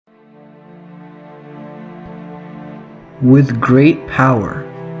With great power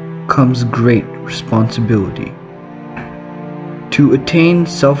comes great responsibility. To attain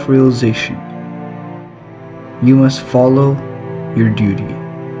self-realization, you must follow your duty.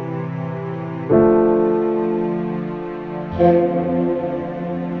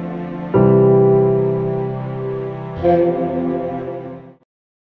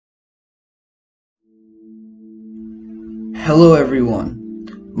 Hello everyone,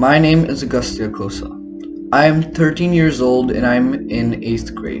 my name is Agastya Khosa. I am 13 years old and I'm in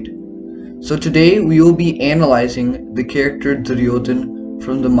 8th grade. So today we will be analyzing the character Duryodhana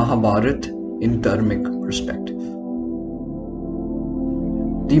from the Mahabharata in dharmic perspective.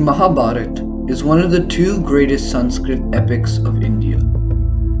 The Mahabharata is one of the two greatest Sanskrit epics of India,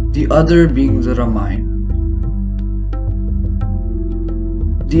 the other being the Ramayana.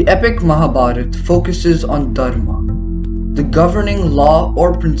 The epic Mahabharata focuses on dharma, the governing law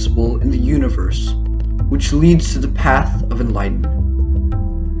or principle in the universe, which leads to the path of enlightenment.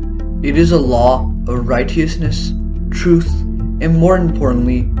 It is a law of righteousness, truth, and more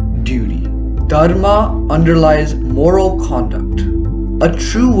importantly, duty. Dharma underlies moral conduct, a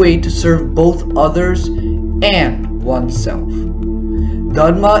true way to serve both others and oneself.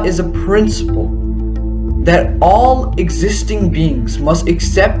 Dharma is a principle that all existing beings must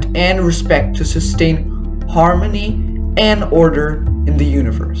accept and respect to sustain harmony and order in the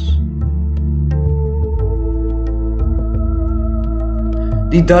universe.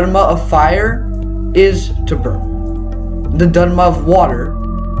 The dharma of fire is to burn. The dharma of water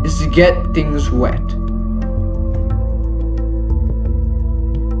is to get things wet.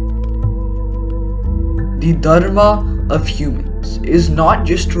 The dharma of humans is not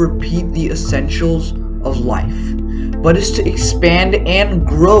just to repeat the essentials of life, but is to expand and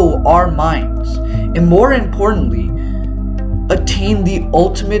grow our minds, and more importantly, attain the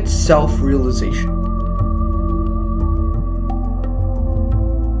ultimate self-realization.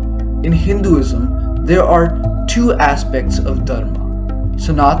 In Hinduism, there are two aspects of dharma,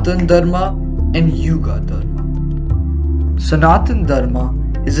 Sanatana Dharma and Yuga Dharma. Sanatana Dharma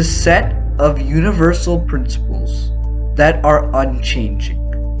is a set of universal principles that are unchanging.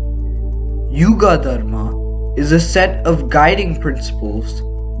 Yuga Dharma is a set of guiding principles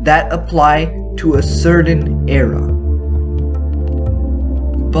that apply to a certain era.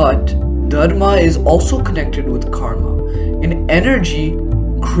 But dharma is also connected with karma, an energy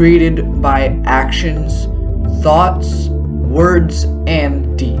created by actions, thoughts, words,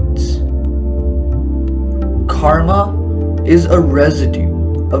 and deeds. Karma is a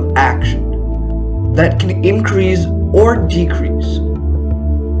residue of action that can increase or decrease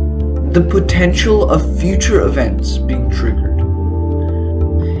the potential of future events being triggered.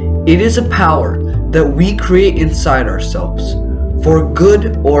 It is a power that we create inside ourselves, for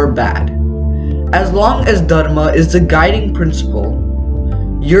good or bad. As long as dharma is the guiding principle,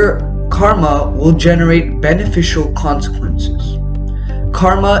 your karma will generate beneficial consequences.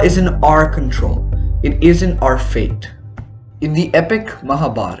 Karma is in our control. It isn't our fate. In the epic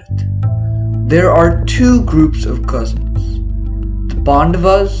Mahabharata, there are two groups of cousins, the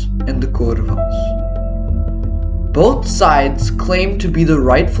Pandavas and the Kauravas. Both sides claim to be the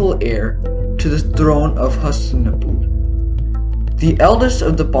rightful heir to the throne of Hastinapur. The eldest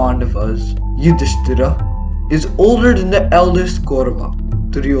of the Pandavas, Yudhishthira, is older than the eldest Kaurava,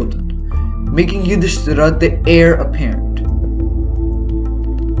 Duryodhana, making Yudhishthira the heir apparent.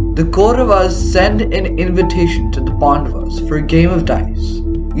 The Kauravas send an invitation to the Pandavas for a game of dice.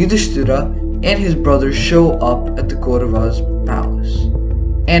 Yudhishthira and his brothers show up at the Kauravas' palace,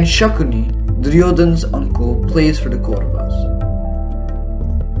 and Shakuni, Duryodhana's uncle, plays for the Kauravas.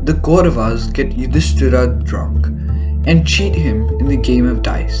 The Kauravas get Yudhishthira drunk and cheat him in the game of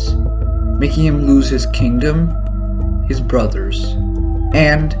dice, making him lose his kingdom, his brothers,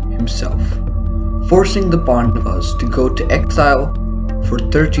 and himself, forcing the Pandavas to go to exile for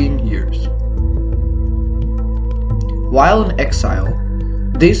 13 years. While in exile,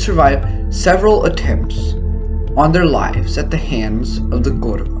 they survive several attempts on their lives at the hands of the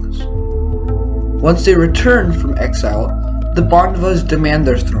Kauravas. Once they return from exile, the Pandavas demand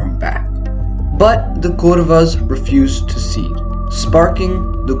their throne back, but the Kauravas refuse to cede, sparking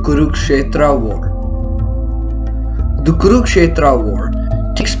the Kurukshetra War. The Kurukshetra War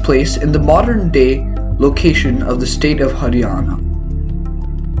takes place in the modern-day location of the state of Haryana.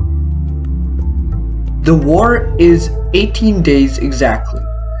 The war is 18 days exactly.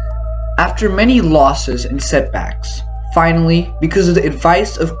 After many losses and setbacks, finally, because of the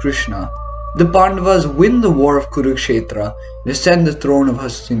advice of Krishna, the Pandavas win the war of Kurukshetra and ascend the throne of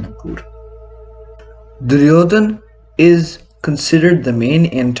Hastinapur. Duryodhana is considered the main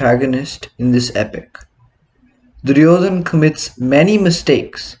antagonist in this epic. Duryodhana commits many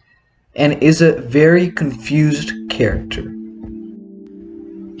mistakes and is a very confused character.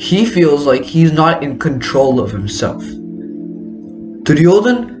 He feels like he's not in control of himself.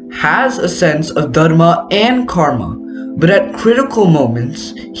 Duryodhana has a sense of dharma and karma, but at critical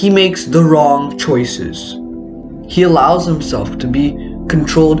moments, he makes the wrong choices. He allows himself to be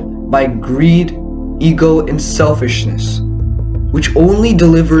controlled by greed, ego, and selfishness, which only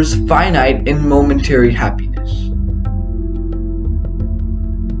delivers finite and momentary happiness.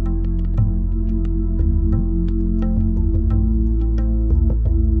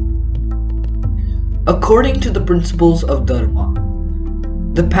 According to the principles of Dharma,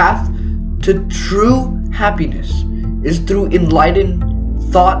 the path to true happiness is through enlightened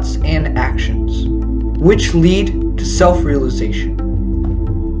thoughts and actions, which lead to self-realization.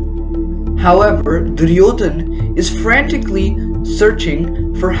 However, Duryodhana is frantically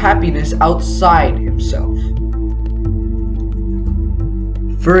searching for happiness outside himself.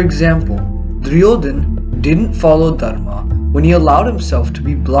 For example, Duryodhana didn't follow Dharma when he allowed himself to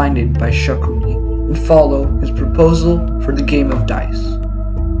be blinded by Shakuni and follow his proposal for the game of dice.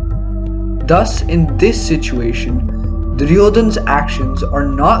 Thus, in this situation, Duryodhana's actions are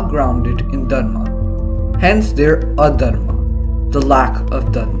not grounded in Dharma, hence they're adharma, the lack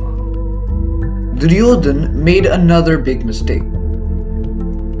of Dharma. Duryodhana made another big mistake.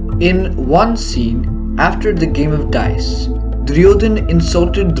 In one scene, after the game of dice, Duryodhana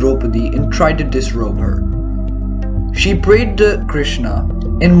insulted Draupadi and tried to disrobe her. She prayed to Krishna,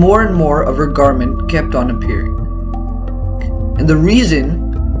 and more of her garment kept on appearing. And the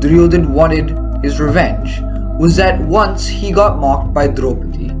reason Duryodhana wanted his revenge was that once he got mocked by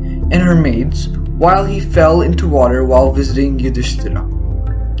Draupadi and her maids while he fell into water while visiting Yudhishthira.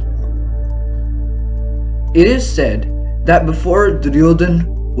 It is said that before Duryodhana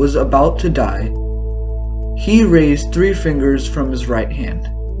was about to die, he raised 3 fingers from his right hand.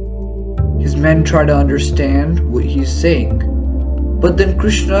 His men try to understand what he's saying, but then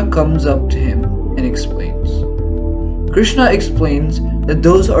Krishna comes up to him and explains. Krishna explains that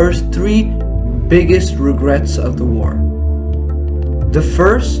those are his 3 biggest regrets of the war. The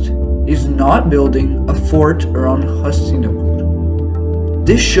first is not building a fort around Hastinapur.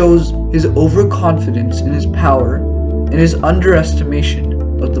 This shows his overconfidence in his power and his underestimation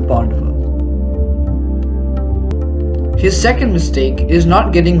of the Pandavas. His second mistake is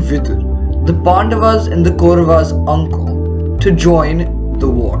not getting Vidur, the Pandavas and the Kauravas' uncle, to join the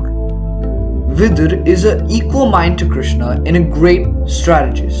war. Vidur is an equal mind to Krishna and a great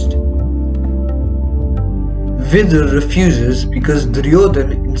strategist. Vidur refuses because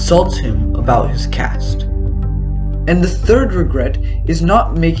Duryodhana insults him about his caste. And the third regret is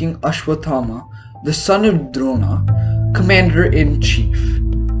not making Ashwatthama, the son of Drona, commander-in-chief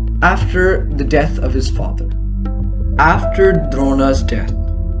after the death of his father. After Drona's death,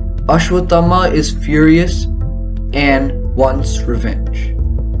 Ashwatthama is furious and wants revenge.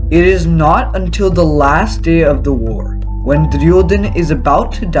 It is not until the last day of the war, when Duryodhana is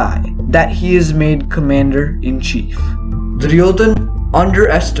about to die, that he is made commander-in-chief. Duryodhana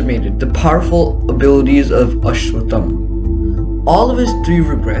underestimated the powerful abilities of Ashwatthama. All of his 3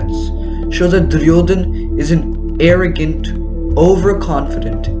 regrets show that Duryodhana is an arrogant,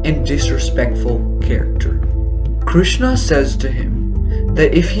 overconfident, and disrespectful character. Krishna says to him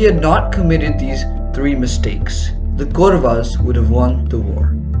that if he had not committed these 3 mistakes, the Kauravas would have won the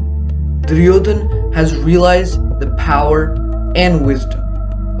war. Duryodhana has realized the power and wisdom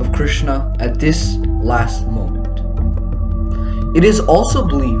of Krishna at this last moment. It is also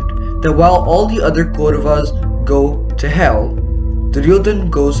believed that while all the other Kauravas go to hell, Duryodhana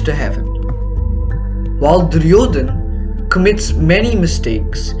goes to heaven. While Duryodhana commits many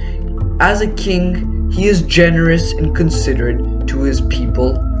mistakes, as a king he is generous and considerate to his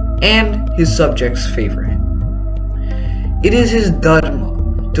people, and his subjects favor him. It is his dharma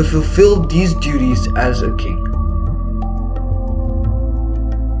to fulfill these duties as a king.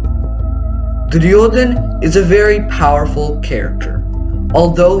 Duryodhana is a very powerful character,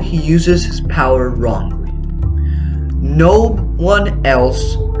 although he uses his power wrongly. No one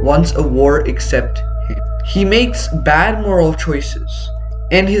else wants a war except him. He makes bad moral choices,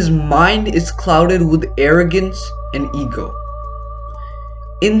 and his mind is clouded with arrogance and ego.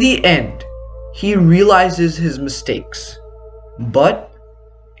 In the end, he realizes his mistakes, but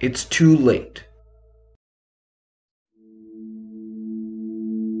it's too late.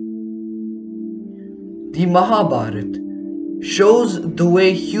 The Mahabharata shows the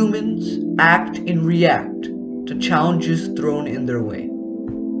way humans act and react to challenges thrown in their way.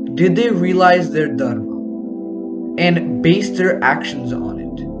 Did they realize their dharma and base their actions on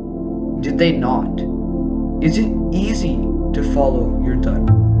it? Did they not? is it easy to follow your gut?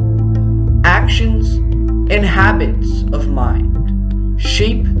 Actions and habits of mind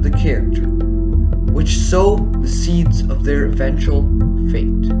shape the character, which sow the seeds of their eventual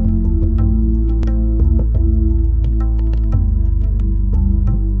fate.